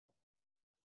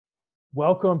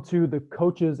Welcome to the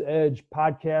Coach's Edge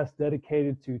podcast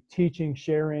dedicated to teaching,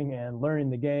 sharing, and learning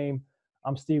the game.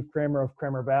 I'm Steve Kramer of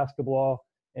Kramer Basketball,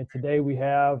 and today we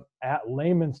have, at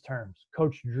layman's terms,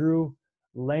 Coach Drew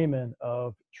Lehman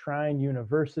of Trine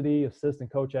University,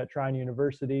 assistant coach at Trine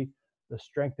University, the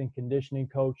strength and conditioning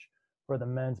coach for the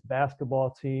men's basketball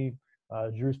team.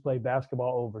 Drew's played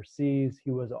basketball overseas.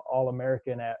 He was an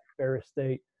All-American at Ferris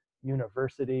State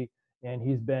University, and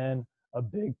he's been a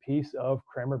big piece of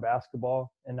Kramer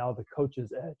basketball and now the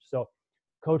Coach's Edge. So,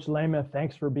 Coach Lehman,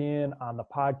 thanks for being on the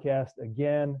podcast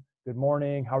again. Good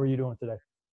morning. How are you doing today?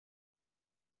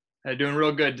 Hey, doing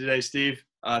real good today, Steve.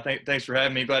 Thanks for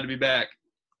having me. Glad to be back.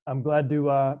 I'm glad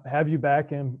to have you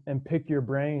back and pick your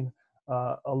brain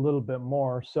a little bit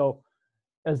more. So,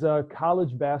 as a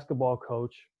college basketball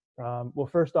coach, well,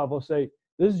 first off, I'll say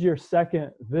this is your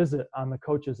second visit on the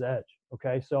Coach's Edge.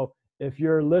 Okay, so if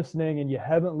you're listening and you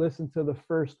haven't listened to the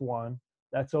first one,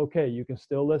 that's okay. You can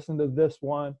still listen to this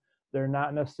one. They're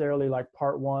not necessarily like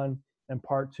part one and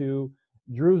part two.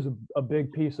 Drew's a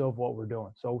big piece of what we're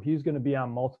doing. So he's going to be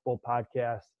on multiple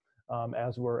podcasts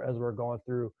as we're going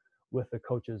through with the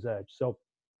Coach's Edge. So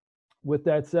with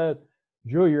that said,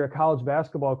 Drew, you're a college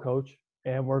basketball coach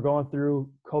and we're going through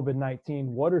COVID-19.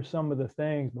 What are some of the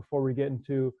things, before we get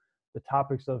into the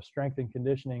topics of strength and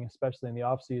conditioning, especially in the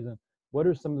off season, what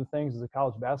are some of the things as a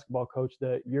college basketball coach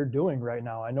that you're doing right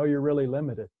now? I know you're really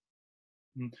limited.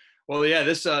 Well, yeah,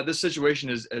 this situation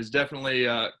has definitely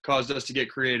caused us to get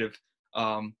creative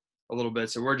a little bit.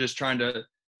 So we're just trying to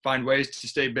find ways to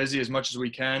stay busy as much as we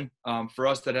can. For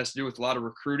us, that has to do with a lot of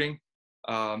recruiting.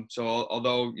 So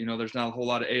although, there's not a whole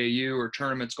lot of AAU or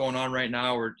tournaments going on right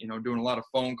now, we're, doing a lot of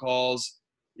phone calls,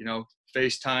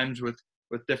 FaceTimes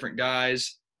with different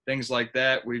guys, things like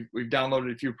that. We've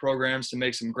downloaded a few programs to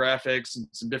make some graphics and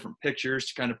some different pictures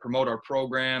to kind of promote our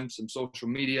program, some social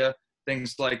media,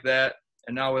 things like that.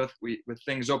 And now with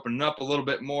things opening up a little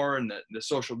bit more and the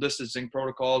social distancing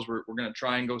protocols, we're going to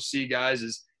try and go see guys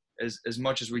as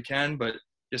much as we can, but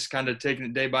just kind of taking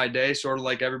it day by day, sort of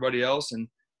like everybody else. And,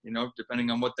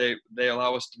 depending on what they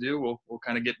allow us to do, we'll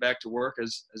kind of get back to work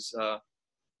as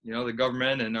the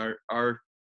government and our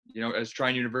as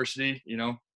Trine University,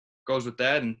 goes with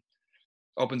that and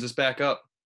opens us back up.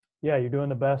 Yeah, you're doing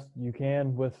the best you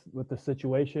can with the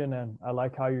situation, and I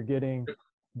like how you're getting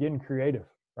creative.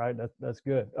 Right, that's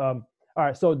good. All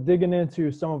right, so digging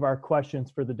into some of our questions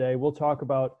for the day, we'll talk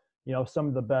about some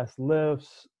of the best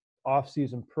lifts,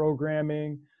 off-season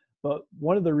programming. But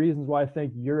one of the reasons why I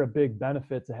think you're a big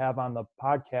benefit to have on the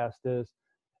podcast is,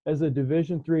 as a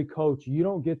Division III coach, you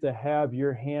don't get to have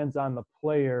your hands on the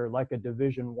player like a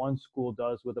Division I school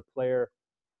does with a player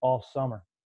all summer.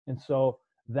 And so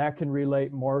that can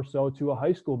relate more so to a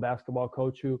high school basketball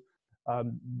coach who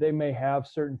they may have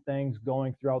certain things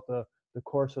going throughout the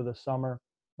course of the summer,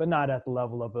 but not at the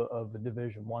level of a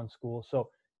Division I school. So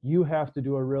you have to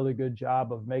do a really good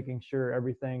job of making sure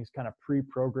everything's kind of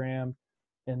pre-programmed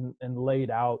and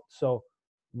laid out. So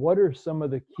what are some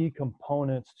of the key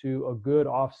components to a good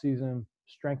off-season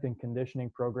strength and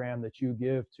conditioning program that you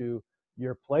give to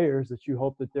your players that you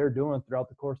hope that they're doing throughout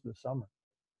the course of the summer?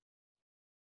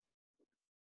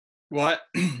 Well,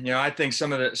 I think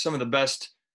some of the best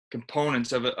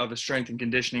components of a strength and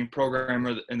conditioning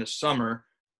program in the summer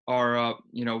are,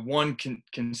 one,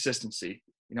 consistency.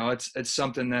 It's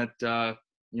something that,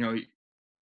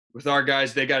 with our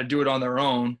guys, they got to do it on their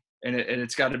own, and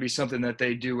it's got to be something that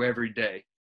they do every day,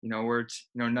 where it's,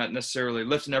 not necessarily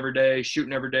lifting every day,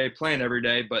 shooting every day, playing every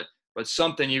day, but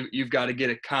something you've got to get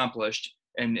accomplished.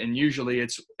 And usually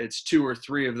it's 2 or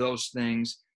 3 of those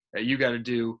things that you got to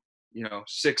do,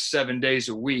 6-7 days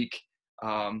a week,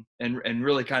 and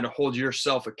really kind of hold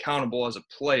yourself accountable as a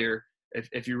player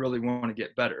if you really want to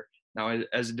get better. Now,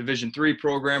 as a Division III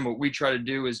program, what we try to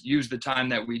do is use the time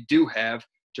that we do have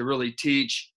to really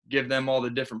teach, give them all the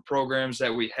different programs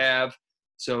that we have,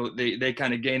 so they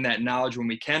kind of gain that knowledge when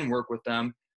we can work with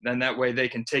them. Then that way they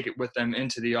can take it with them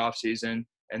into the off season,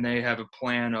 and they have a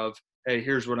plan of, hey,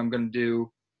 here's what I'm going to do,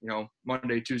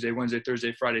 Monday, Tuesday, Wednesday,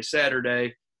 Thursday, Friday,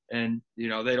 Saturday. And,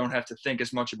 they don't have to think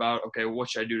as much about, okay, well, what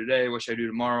should I do today? What should I do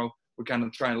tomorrow? We kind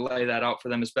of try to lay that out for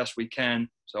them as best we can.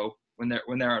 So when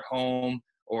they're at home,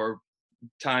 or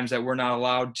times that we're not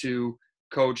allowed to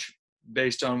coach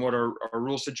based on what our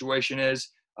rule situation is,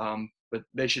 but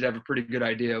they should have a pretty good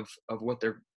idea of what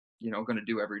they're, going to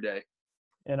do every day.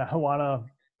 And I want to,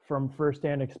 from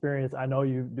firsthand experience, I know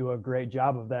you do a great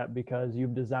job of that because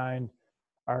you've designed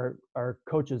our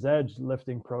Coach's Edge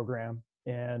lifting program.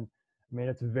 And I mean,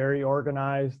 it's very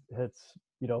organized. It's,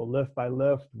 lift by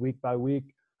lift, week by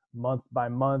week, month by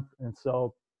month. And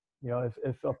so You know,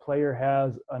 if a player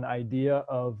has an idea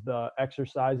of the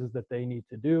exercises that they need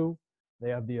to do, they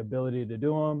have the ability to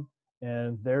do them,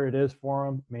 and there it is for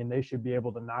them. I mean, they should be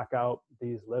able to knock out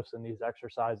these lifts and these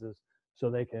exercises so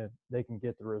they can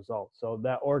get the results. So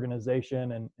that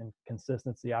organization and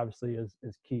consistency obviously is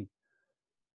key.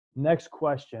 Next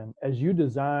question: as you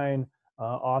design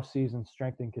off-season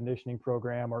strength and conditioning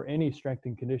program or any strength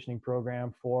and conditioning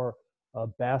program for a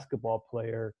basketball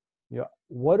player, you know,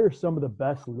 what are some of the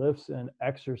best lifts and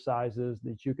exercises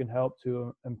that you can help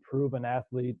to improve an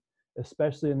athlete,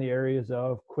 especially in the areas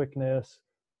of quickness,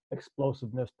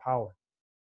 explosiveness, power?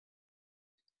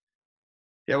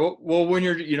 Yeah, well, when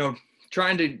you're,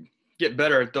 trying to get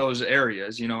better at those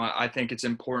areas, I think it's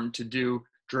important to do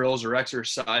drills or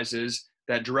exercises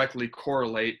that directly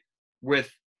correlate with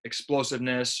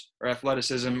explosiveness or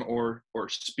athleticism or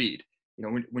speed.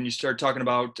 When you start talking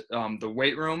about the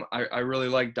weight room, I really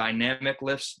like dynamic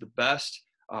lifts the best.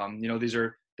 These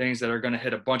are things that are going to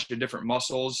hit a bunch of different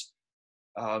muscles.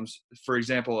 For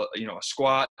example, a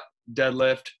squat,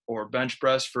 deadlift, or bench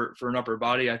press for an upper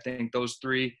body. I think those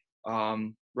three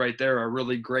right there are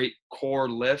really great core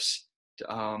lifts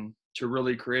to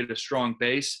really create a strong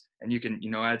base. And you can,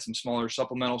 add some smaller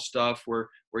supplemental stuff where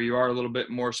you are a little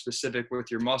bit more specific with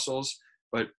your muscles.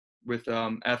 But with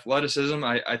athleticism,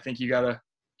 I think you got to,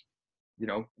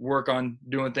 work on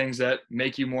doing things that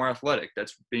make you more athletic.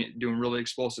 That's doing really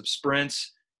explosive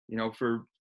sprints, for,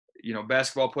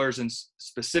 basketball players. And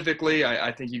specifically,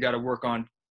 I think you got to work on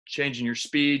changing your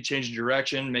speed, changing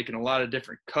direction, making a lot of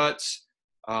different cuts,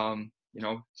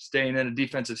 staying in a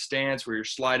defensive stance where you're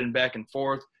sliding back and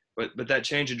forth. But that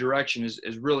change of direction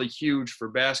is really huge for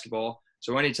basketball.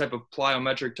 So any type of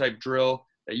plyometric type drill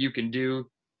that you can do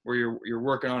where you're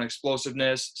working on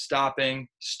explosiveness, stopping,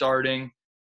 starting,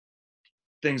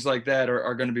 things like that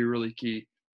are going to be really key.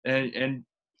 And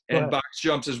box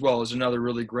jumps as well is another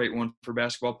really great one for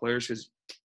basketball players because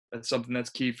that's something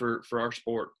that's key for our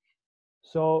sport.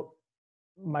 So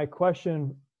my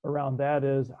question around that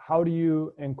is, how do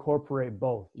you incorporate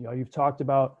both? You've talked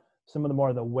about some of the more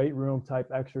of the weight room type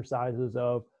exercises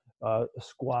of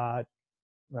squat,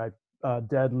 right,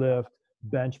 deadlift,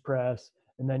 bench press,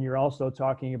 and then you're also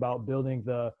talking about building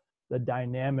the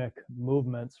dynamic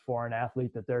movements for an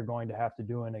athlete that they're going to have to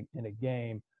do in a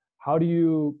game. How do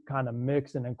you kind of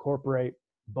mix and incorporate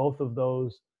both of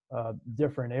those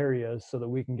different areas so that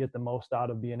we can get the most out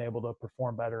of being able to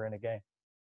perform better in a game?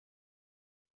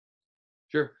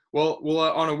 Sure. Well,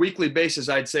 on a weekly basis,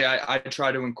 I'd say I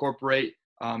try to incorporate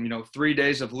 3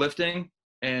 days of lifting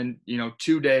and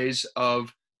 2 days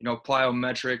of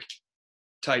plyometric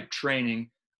type training.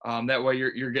 That way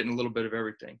you're getting a little bit of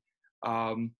everything.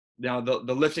 Now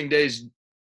the lifting days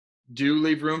do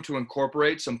leave room to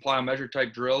incorporate some plyometric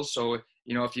type drills. So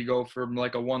if you go from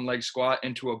like a one leg squat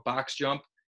into a box jump,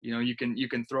 you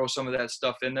can throw some of that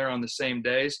stuff in there on the same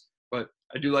days. But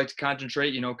I do like to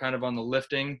concentrate kind of on the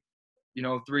lifting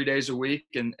 3 days a week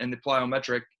and the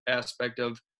plyometric aspect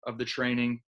of the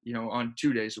training on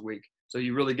 2 days a week. So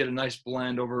you really get a nice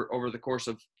blend over the course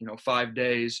of 5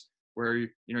 days where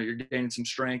you're gaining some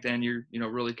strength and you're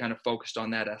really kind of focused on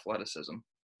that athleticism.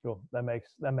 Cool. That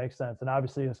makes sense. And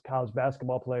obviously, as college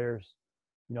basketball players,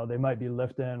 they might be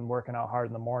lifting, working out hard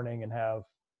in the morning, and have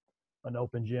an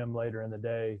open gym later in the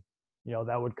day.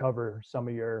 That would cover some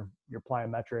of your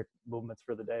plyometric movements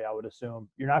for the day, I would assume.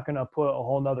 You're not going to put a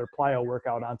whole nother plyo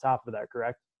workout on top of that,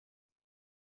 correct?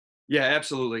 Yeah,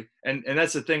 absolutely. And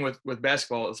that's the thing with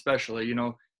basketball, especially,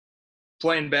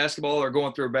 playing basketball or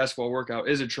going through a basketball workout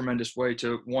is a tremendous way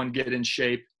to, one, get in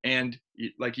shape and,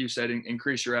 like you said,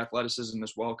 increase your athleticism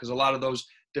as well. Because a lot of those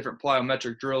different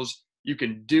plyometric drills, you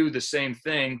can do the same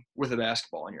thing with a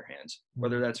basketball in your hands,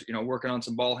 whether that's, working on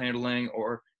some ball handling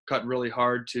or cutting really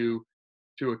hard to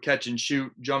a catch and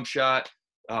shoot jump shot,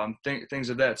 things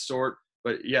of that sort.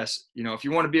 But yes, if you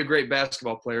want to be a great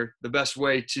basketball player, the best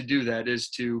way to do that is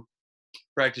to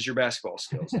practice your basketball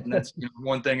skills. And that's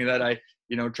one thing that I,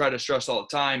 try to stress all the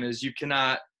time is you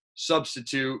cannot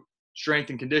substitute strength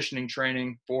and conditioning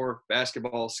training for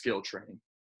basketball skill training.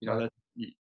 That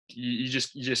you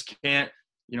just can't.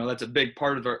 That's a big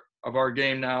part of our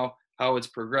game now, how it's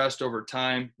progressed over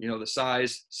time. The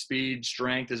size, speed,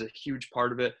 strength is a huge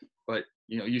part of it, but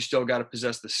you still got to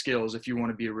possess the skills if you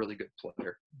want to be a really good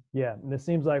player. Yeah, and it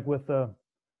seems like with the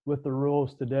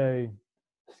rules today,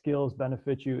 skills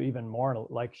benefit you even more,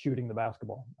 like shooting the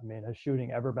basketball. I mean, has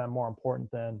shooting ever been more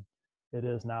important than it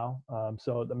is now?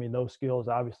 So, I mean, those skills,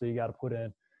 obviously, you got to put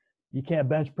in. You can't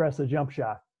bench press a jump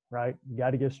shot, right? You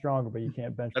got to get stronger, but you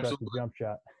can't bench press a jump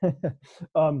shot.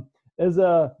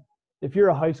 If you're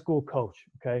a high school coach,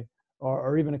 okay,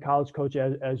 or even a college coach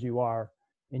as you are,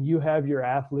 and you have your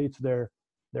athletes, they're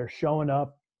showing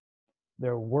up,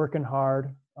 they're working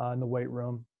hard in the weight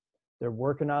room, they're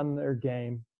working on their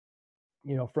game.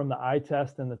 You know, from the eye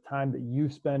test and the time that you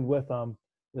spend with them,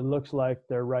 it looks like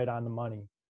they're right on the money.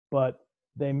 But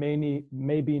they may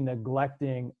be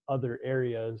neglecting other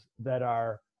areas that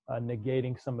are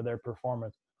negating some of their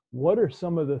performance. What are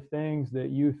some of the things that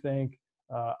you think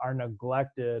are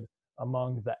neglected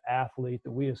among the athlete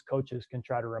that we as coaches can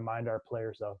try to remind our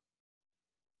players of?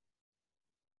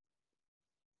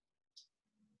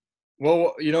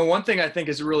 Well, one thing I think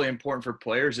is really important for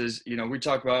players is, we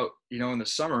talk about, in the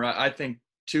summer, I think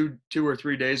 2 or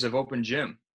 3 days of open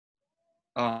gym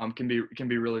can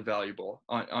be really valuable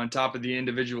on top of the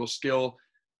individual skill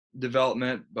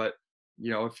development. But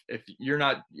if you're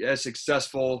not as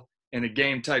successful in a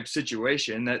game type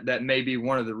situation, that may be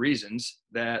one of the reasons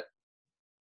that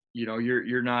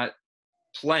you're not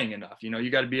playing enough.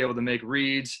 You got to be able to make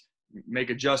reads,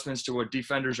 make adjustments to what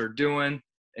defenders are doing,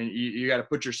 and you got to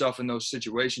put yourself in those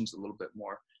situations a little bit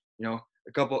more.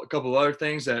 A couple other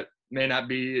things that may not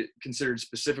be considered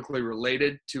specifically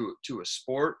related to a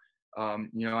sport.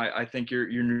 I think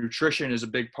your nutrition is a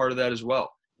big part of that as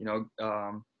well. If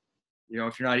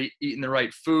you're not eating the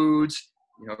right foods,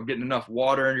 getting enough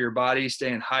water into your body,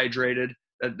 staying hydrated,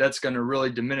 that's going to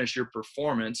really diminish your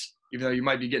performance, even though you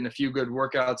might be getting a few good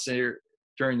workouts there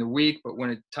during the week. But when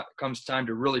it comes time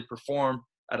to really perform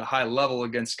at a high level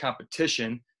against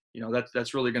competition,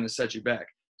 that's really going to set you back.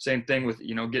 Same thing with,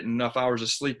 getting enough hours of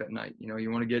sleep at night.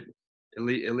 You want to get at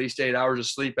least 8 hours of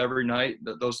sleep every night.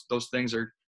 Those things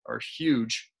are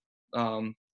huge,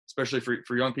 especially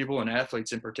for young people and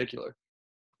athletes in particular.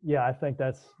 Yeah, I think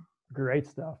that's great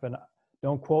stuff. And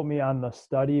don't quote me on the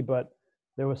study, but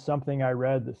there was something I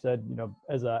read that said,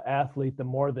 as an athlete, the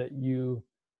more that you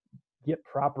get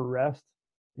proper rest,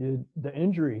 the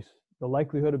injuries, the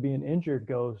likelihood of being injured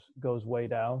goes way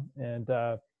down. And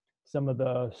some of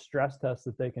the stress tests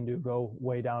that they can do go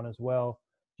way down as well,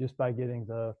 just by getting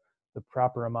the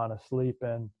proper amount of sleep.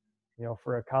 And,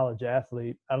 for a college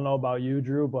athlete, I don't know about you,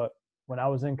 Drew, but when I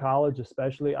was in college,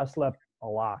 especially, I slept a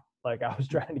lot. Like I was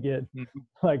trying to get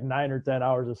like 9 or 10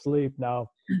 hours of sleep. Now,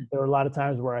 there were a lot of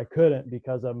times where I couldn't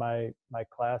because of my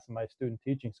class and my student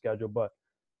teaching schedule, but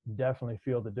definitely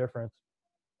feel the difference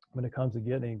when it comes to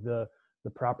getting the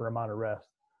proper amount of rest.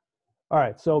 All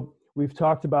right, so we've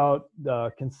talked about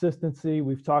the consistency.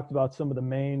 We've talked about some of the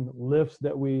main lifts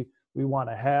that we want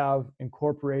to have,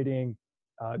 incorporating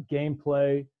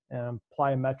gameplay and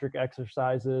plyometric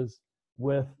exercises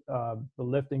with the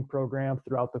lifting program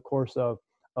throughout the course of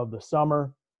the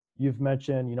summer. You've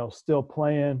mentioned, still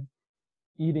playing,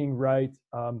 eating right.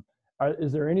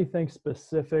 Is there anything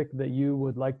specific that you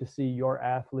would like to see your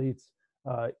athletes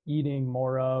eating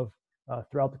more of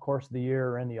throughout the course of the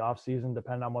year or in the off season,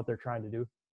 depending on what they're trying to do?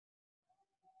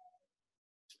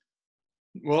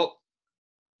 Well,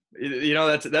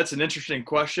 that's an interesting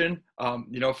question.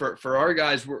 For our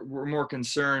guys, we're more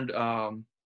concerned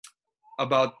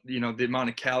about the amount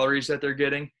of calories that they're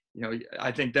getting.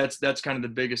 I think that's kind of the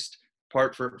biggest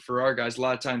part for our guys. A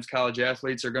lot of times college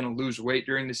athletes are going to lose weight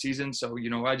during the season. So,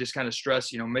 I just kind of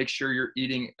stress, make sure you're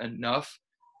eating enough.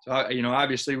 So,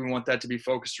 obviously we want that to be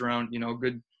focused around,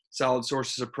 good solid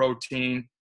sources of protein,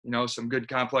 some good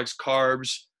complex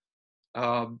carbs,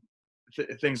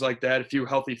 things like that, a few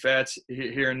healthy fats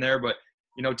here and there. But,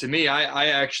 to me, I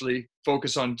actually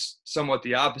focus on somewhat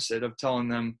the opposite of telling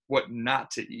them what not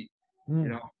to eat,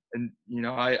 and,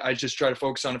 I just try to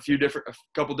focus on a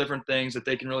couple different things that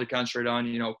they can really concentrate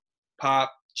on,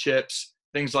 pop, chips,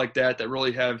 things like that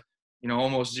really have,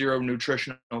 almost zero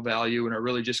nutritional value and are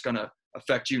really just going to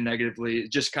affect you negatively.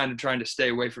 Just kind of trying to stay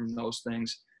away from those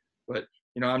things. But,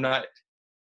 I'm not,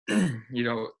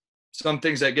 some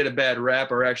things that get a bad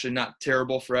rap are actually not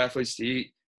terrible for athletes to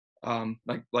eat.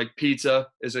 Like pizza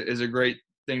is a great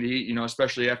thing to eat,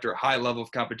 especially after a high level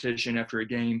of competition, after a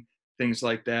game, things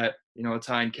like that. It's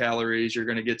high in calories. You're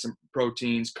going to get some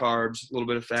proteins, carbs, a little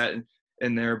bit of fat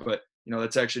in there, but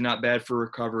that's actually not bad for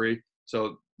recovery.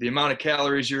 So the amount of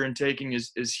calories you're intaking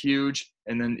is huge.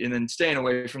 And then staying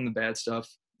away from the bad stuff,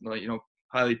 like,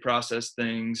 highly processed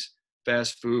things,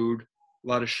 fast food, a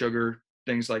lot of sugar,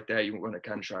 things like that. You want to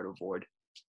kind of try to avoid.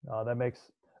 That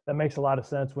makes a lot of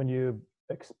sense when you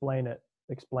explain it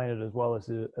as well as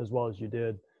you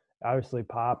did. Obviously,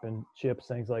 pop and chips,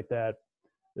 things like that,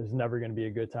 is never going to be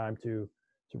a good time to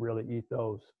really eat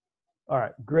those. All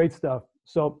right, great stuff.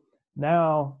 So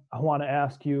now I want to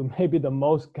ask you maybe the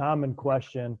most common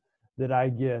question that I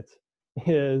get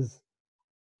is,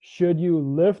 should you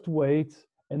lift weights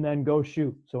and then go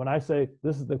shoot? So when I say,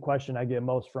 this is the question I get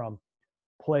most from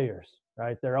players,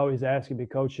 right? They're always asking me,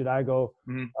 Coach, should I go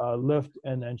lift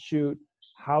and then shoot?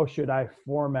 How should I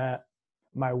format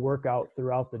my workout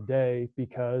throughout the day?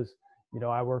 Because,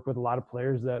 I work with a lot of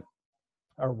players that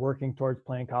are working towards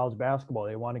playing college basketball.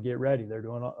 They want to get ready. They're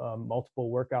doing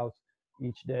multiple workouts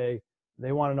each day.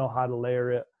 They want to know how to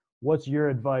layer it. What's your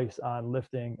advice on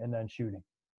lifting and then shooting?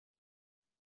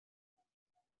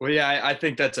 Well, yeah, I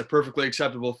think that's a perfectly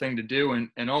acceptable thing to do.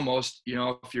 And almost,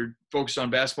 if you're focused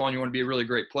on basketball and you want to be a really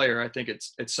great player, I think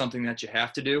it's something that you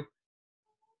have to do.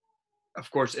 Of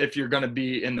course, if you're going to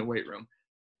be in the weight room,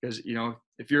 because,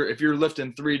 if you're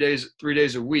lifting 3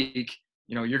 days a week,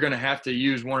 you're going to have to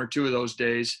use 1 or 2 of those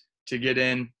days to get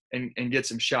in and get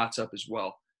some shots up as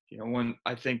well. When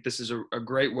I think this is a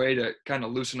great way to kind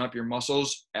of loosen up your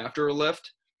muscles after a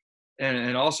lift.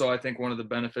 And also, I think one of the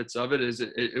benefits of it is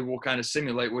it will kind of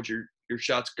simulate what your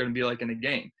shot's going to be like in a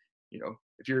game.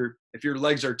 If your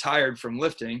legs are tired from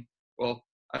lifting, well,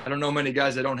 I don't know many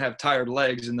guys that don't have tired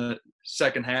legs in the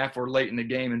second half or late in the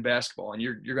game in basketball, and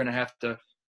you're going to have to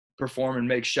perform and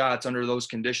make shots under those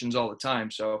conditions all the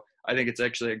time. So I think it's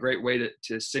actually a great way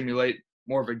to simulate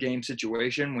more of a game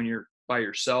situation when you're by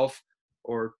yourself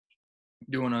or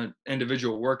doing an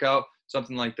individual workout,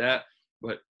 something like that.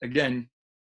 But again,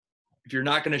 if you're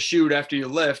not going to shoot after you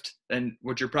lift, then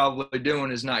what you're probably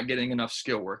doing is not getting enough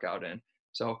skill workout in.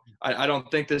 So I don't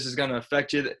think this is going to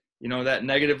affect you, that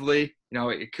negatively.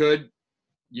 It could,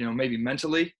 maybe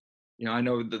mentally. I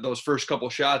know that those first couple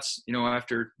shots,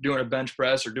 after doing a bench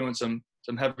press or doing some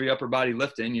heavy upper body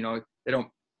lifting, they don't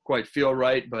quite feel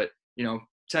right. But,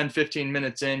 10, 15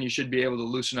 minutes in, you should be able to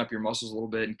loosen up your muscles a little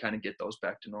bit and kind of get those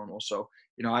back to normal. So,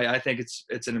 I think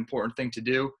it's an important thing to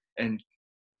do. And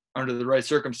under the right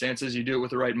circumstances, you do it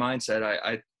with the right mindset,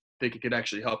 I think it could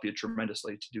actually help you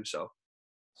tremendously to do so.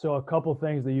 So a couple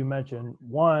things that you mentioned.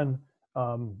 One,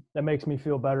 that makes me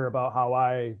feel better about how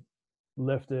I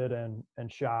lifted and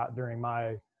shot during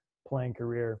my playing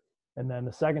career. And then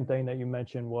the second thing that you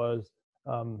mentioned was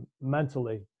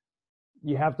mentally.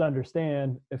 You have to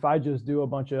understand, if I just do a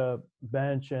bunch of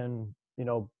bench and,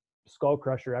 skull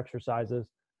crusher exercises,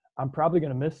 I'm probably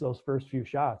going to miss those first few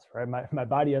shots, right? My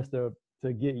body has to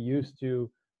get used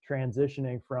to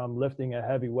transitioning from lifting a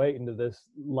heavy weight into this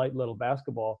light little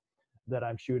basketball that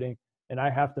I'm shooting. And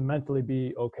I have to mentally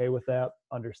be okay with that,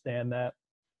 understand that.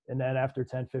 And then after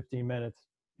 10, 15 minutes,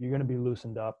 you're going to be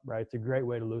loosened up, right? It's a great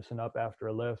way to loosen up after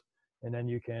a lift. And then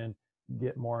you can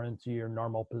get more into your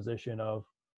normal position of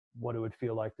what it would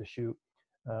feel like to shoot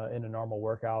in a normal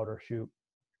workout or shoot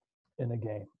in a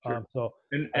game. Sure.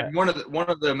 And one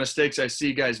of the mistakes I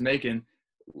see guys making,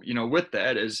 with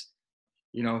that is,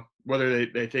 whether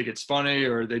they think it's funny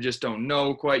or they just don't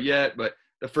know quite yet, but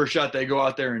the first shot they go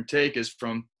out there and take is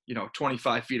from,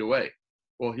 25 feet away.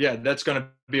 Well, yeah, that's going to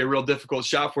be a real difficult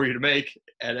shot for you to make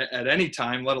at any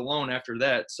time, let alone after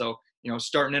that. So,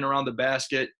 starting in around the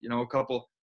basket, a couple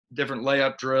different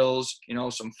layup drills,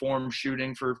 some form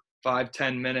shooting for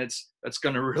 5-10 minutes, that's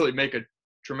going to really make a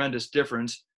tremendous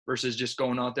difference versus just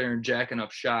going out there and jacking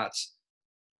up shots.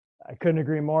 I couldn't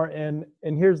agree more. And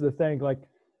here's the thing, like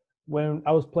when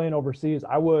I was playing overseas,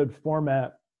 I would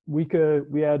format, we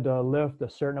had to lift a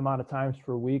certain amount of times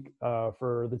per week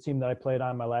for the team that I played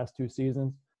on my last 2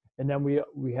 seasons. And then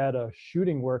we had a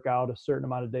shooting workout a certain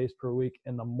amount of days per week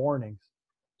in the mornings.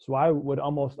 So I would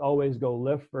almost always go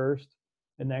lift first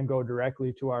and then go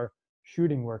directly to our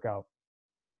shooting workout.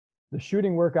 The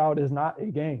shooting workout is not a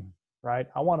game, right?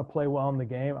 I want to play well in the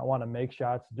game. I want to make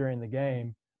shots during the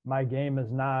game. My game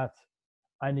is not,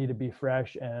 I need to be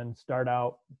fresh and start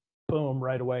out, boom,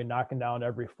 right away, knocking down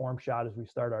every form shot as we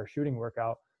start our shooting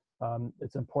workout.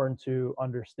 It's important to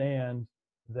understand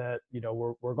that,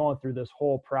 we're going through this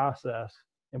whole process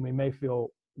and we may feel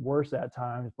worse at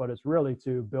times, but it's really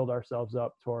to build ourselves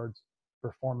up towards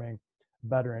performing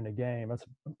better in a game. That's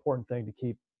an important thing to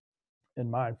keep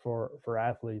in mind for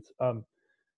athletes.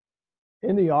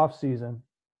 In the off season,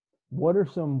 what are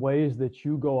some ways that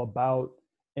you go about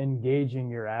engaging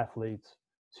your athletes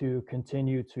to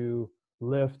continue to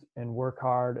lift and work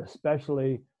hard,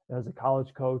 especially as a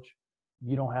college coach?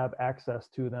 You don't have access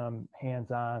to them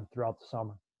hands-on throughout the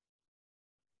summer.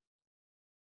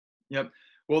 Yep.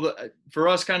 Well, for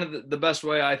us, kind of the best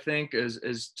way, I think,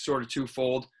 is sort of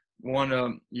twofold.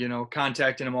 One,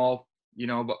 contacting them all,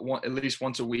 but at least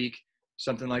once a week,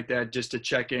 something like that, just to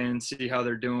check in, see how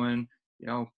they're doing,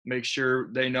 make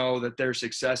sure they know that their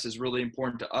success is really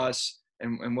important to us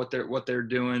and what they're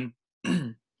doing,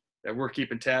 that we're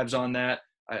keeping tabs on that.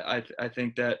 I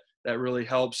think that really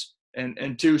helps.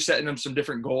 And 2, setting them some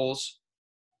different goals.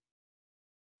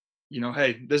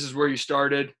 Hey, this is where you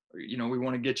started. We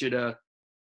want to get you to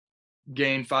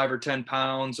gain 5 or 10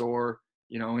 pounds, or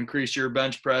increase your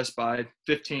bench press by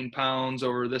 15 pounds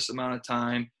over this amount of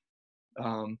time.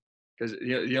 Because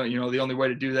the only way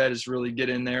to do that is really get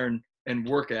in there and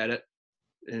work at it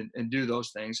and do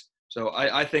those things. So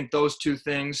I think those two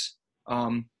things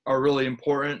are really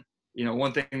important.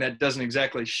 One thing that doesn't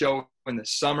exactly show in the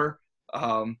summer,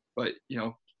 but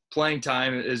playing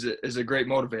time is a great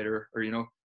motivator. Or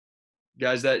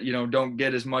guys that don't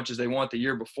get as much as they want the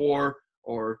year before,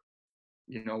 or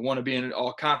want to be an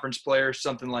all-conference player,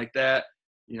 something like that.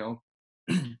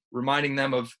 Reminding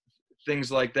them of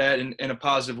things like that in a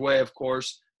positive way, of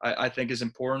course, I think is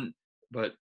important.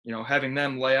 But having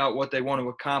them lay out what they want to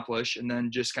accomplish, and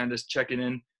then just kind of checking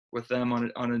in with them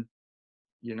on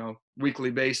a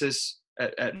weekly basis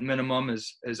at minimum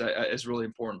is really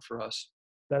important for us.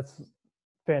 That's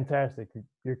fantastic.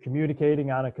 You're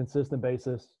communicating on a consistent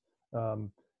basis.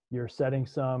 You're setting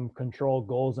some control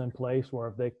goals in place where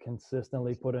if they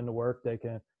consistently put in the work, they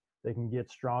can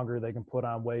get stronger. They can put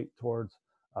on weight towards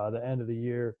the end of the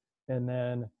year. And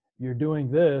then you're doing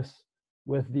this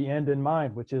with the end in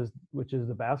mind, which is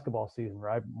the basketball season,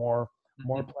 right? More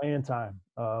playing time,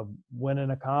 winning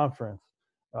a conference,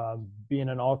 being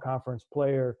an all-conference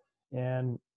player.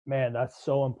 And man, that's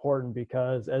so important,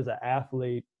 because as an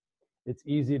athlete, it's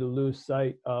easy to lose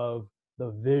sight of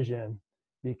the vision,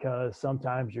 because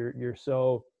sometimes you're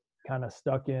so kind of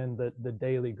stuck in the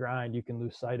daily grind, you can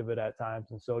lose sight of it at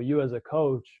times. And so you as a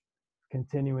coach,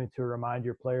 continuing to remind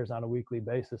your players on a weekly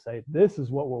basis, say, this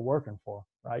is what we're working for,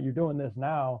 right? You're doing this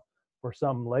now for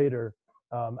something later.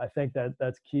 I think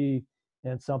that's key,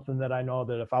 and something that I know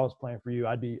that if I was playing for you,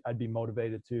 I'd be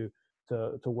motivated to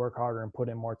work harder and put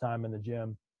in more time in the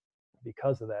gym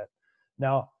because of that.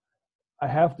 Now, I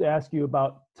have to ask you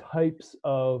about types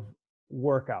of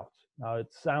workouts. Now, it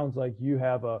sounds like you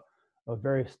have a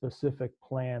very specific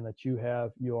plan that you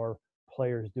have your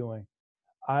players doing.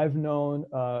 I've known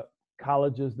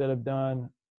colleges that have done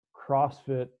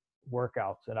CrossFit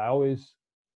workouts, and I always,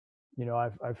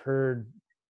 I've heard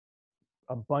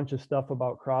a bunch of stuff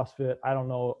about CrossFit. I don't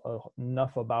know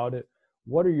enough about it.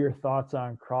 What are your thoughts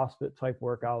on CrossFit type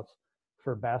workouts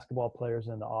for basketball players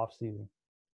in the off season?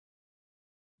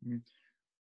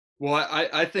 Well,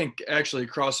 I think actually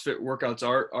CrossFit workouts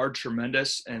are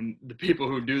tremendous, and the people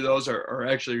who do those are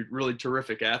actually really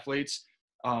terrific athletes.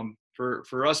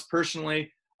 For us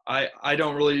personally, I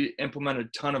don't really implement a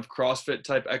ton of CrossFit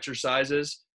type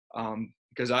exercises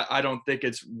because I don't think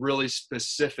it's really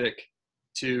specific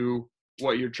to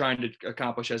what you're trying to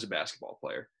accomplish as a basketball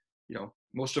player.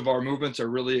 Most of our movements are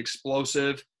really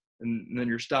explosive, and then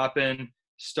you're stopping,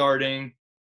 starting.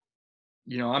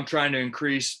 I'm trying to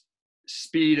increase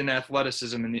speed and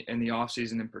athleticism in the off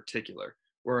season in particular.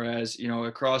 Whereas,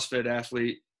 a CrossFit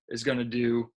athlete is going to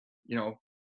do,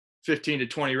 15 to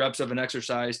 20 reps of an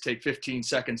exercise, take 15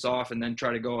 seconds off, and then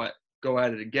try to go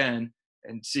at it again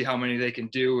and see how many they can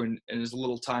do in as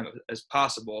little time as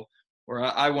possible. Where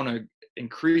I want to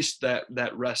increase that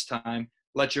rest time,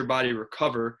 let your body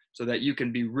recover so that you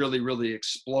can be really, really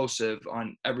explosive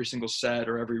on every single set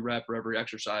or every rep or every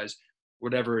exercise,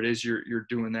 whatever it is you're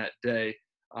doing that day.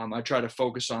 I try to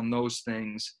focus on those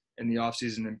things in the off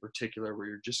season in particular, where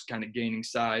you're just kind of gaining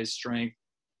size, strength,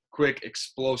 quick,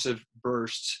 explosive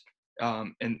bursts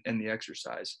in the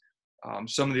exercise.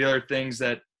 Some of the other things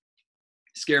that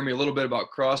scare me a little bit about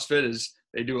CrossFit is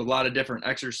they do a lot of different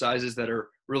exercises that are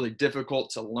really difficult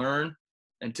to learn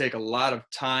and take a lot of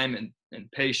time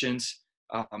and patience.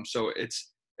 So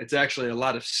it's actually a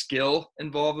lot of skill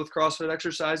involved with CrossFit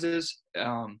exercises,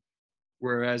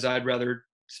 whereas I'd rather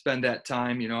spend that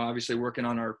time, obviously working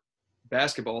on our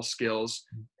basketball skills,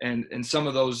 and some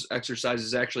of those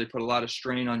exercises actually put a lot of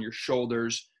strain on your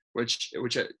shoulders, which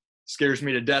scares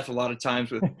me to death a lot of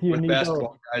times with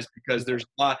basketball guys, because there's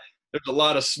a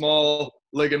lot of small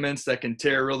ligaments that can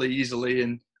tear really easily,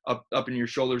 and up in your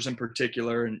shoulders in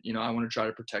particular. And I want to try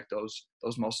to protect those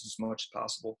muscles as much as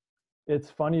possible. It's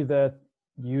funny that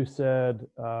you said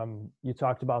you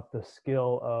talked about the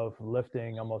skill of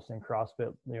lifting almost in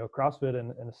CrossFit. CrossFit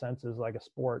in a sense is like a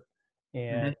sport,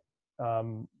 and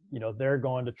they're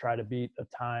going to try to beat a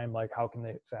time. Like, how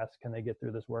fast can they get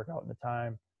through this workout in a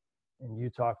time? And you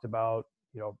talked about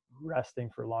resting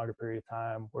for a longer period of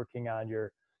time, working on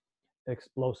your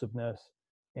explosiveness,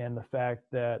 and the fact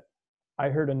that I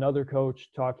heard another coach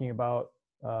talking about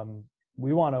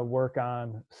we want to work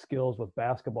on skills with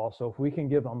basketball. So if we can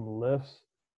give them lifts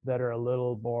that are a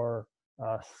little more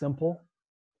simple,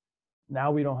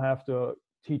 now we don't have to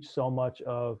teach so much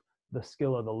of the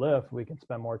skill of the lift. We can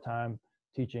spend more time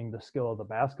teaching the skill of the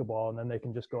basketball, and then they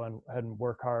can just go ahead and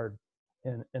work hard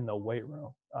in the weight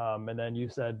room. And then you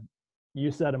said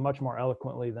you said it much more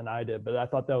eloquently than I did, but I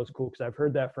thought that was cool because I've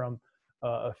heard that from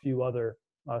a few other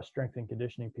strength and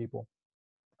conditioning people.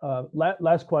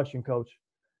 Last question, Coach,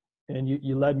 and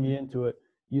you led me into it.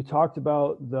 You talked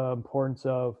about the importance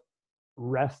of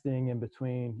resting in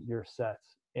between your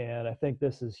sets, and I think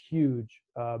this is huge.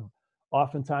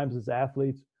 Oftentimes, as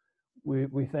athletes,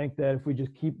 we think that if we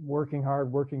just keep working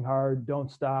hard,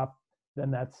 don't stop,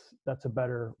 then that's a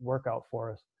better workout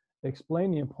for us.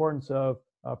 Explain the importance of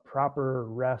a proper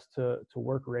rest to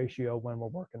work ratio when we're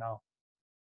working out.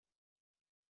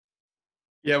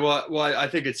 Yeah, well, I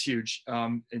think it's huge.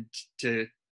 And to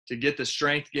get the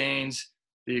strength gains,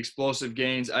 the explosive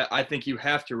gains, I think you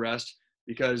have to rest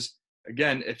because,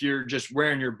 again, if you're just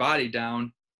wearing your body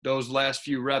down, those last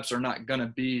few reps are not going to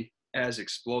be as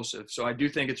explosive. So I do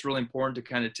think it's really important to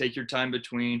kind of take your time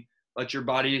between, let your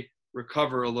body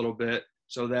recover a little bit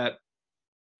so that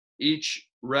each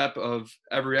rep of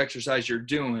every exercise you're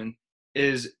doing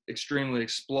is extremely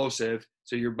explosive.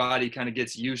 So your body kind of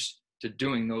gets used to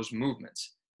doing those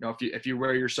movements. You know, if you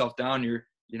wear yourself down, you're,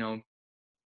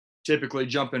 typically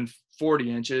jumping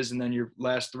 40 inches, and then your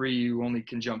last three, you only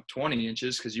can jump 20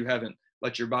 inches because you haven't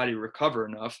let your body recover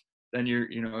enough. Then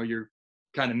you're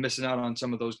kind of missing out on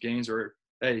some of those gains, or,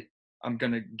 hey, I'm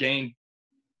going to gain,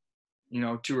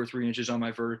 2 or 3 inches on my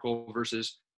vertical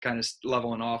versus kind of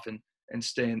leveling off and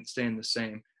staying the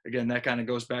same. Again, that kind of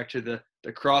goes back to the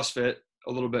CrossFit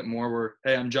a little bit more where,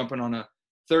 hey, I'm jumping on a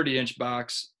 30-inch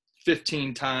box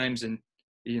 15 times in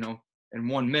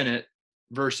 1 minute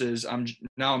versus I'm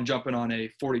jumping on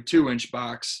a 42-inch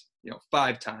box,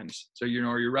 5 times. So,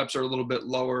 your reps are a little bit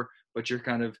lower, but you're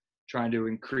kind of trying to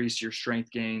increase your strength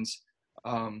gains,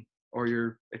 or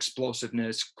your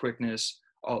explosiveness, quickness,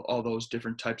 all those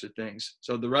different types of things.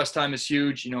 So the rest time is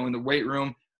huge. In the weight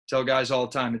room, I tell guys all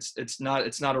the time, it's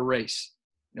not a race.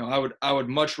 I would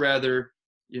much rather,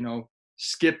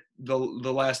 skip the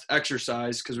last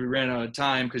exercise because we ran out of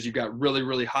time because you got really,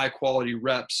 really high quality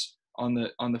reps on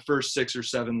the first 6 or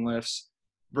 7 lifts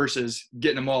versus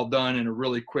getting them all done in a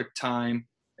really quick time.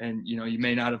 And, you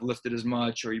may not have lifted as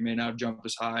much, or you may not have jumped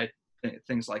as high,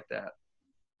 things like that.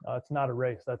 It's not a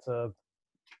race.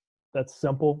 That's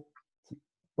simple,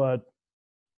 but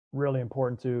really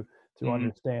important to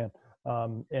understand.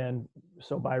 And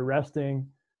so by resting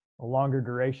a longer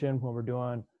duration when we're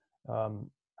doing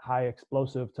high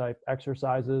explosive type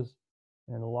exercises,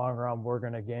 in the long run, we're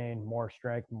going to gain more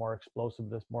strength, more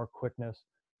explosiveness, more quickness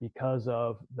because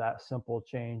of that simple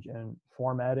change in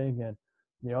formatting. And,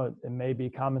 it may be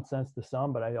common sense to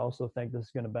some, but I also think this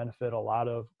is going to benefit a lot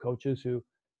of coaches who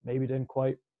maybe didn't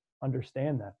quite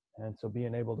understand that. And so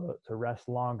being able to rest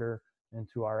longer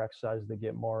into our exercises to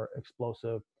get more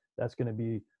explosive, that's going to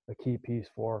be a key piece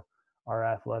for our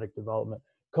athletic development.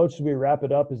 Coach, as we wrap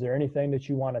it up, is there anything that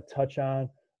you want to touch on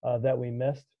that we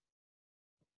missed?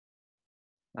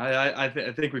 I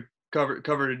think we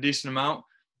covered a decent amount,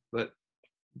 but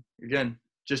again,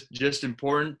 just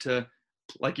important to,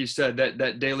 like you said,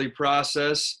 that daily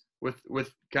process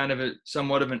with kind of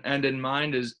somewhat of an end in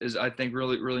mind is I think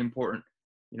really, really important.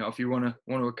 If you want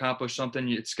to accomplish something,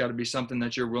 it's got to be something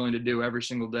that you're willing to do every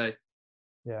single day.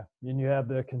 Yeah, and you have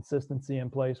the consistency in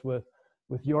place with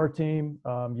your team.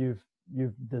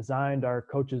 You've designed our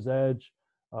Coach's Edge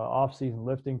off-season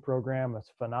lifting program.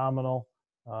 It's phenomenal.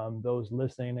 Those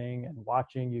listening and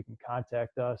watching, you can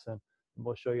contact us, and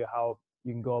we'll show you how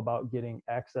you can go about getting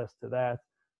access to that.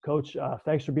 Coach,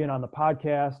 thanks for being on the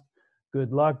podcast.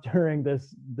 Good luck during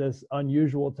this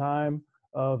unusual time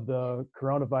of the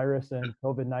coronavirus and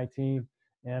COVID-19,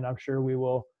 and I'm sure we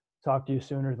will talk to you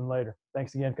sooner than later.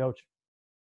 Thanks again, Coach.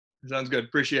 Sounds good.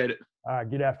 Appreciate it. All right,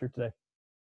 get after it today.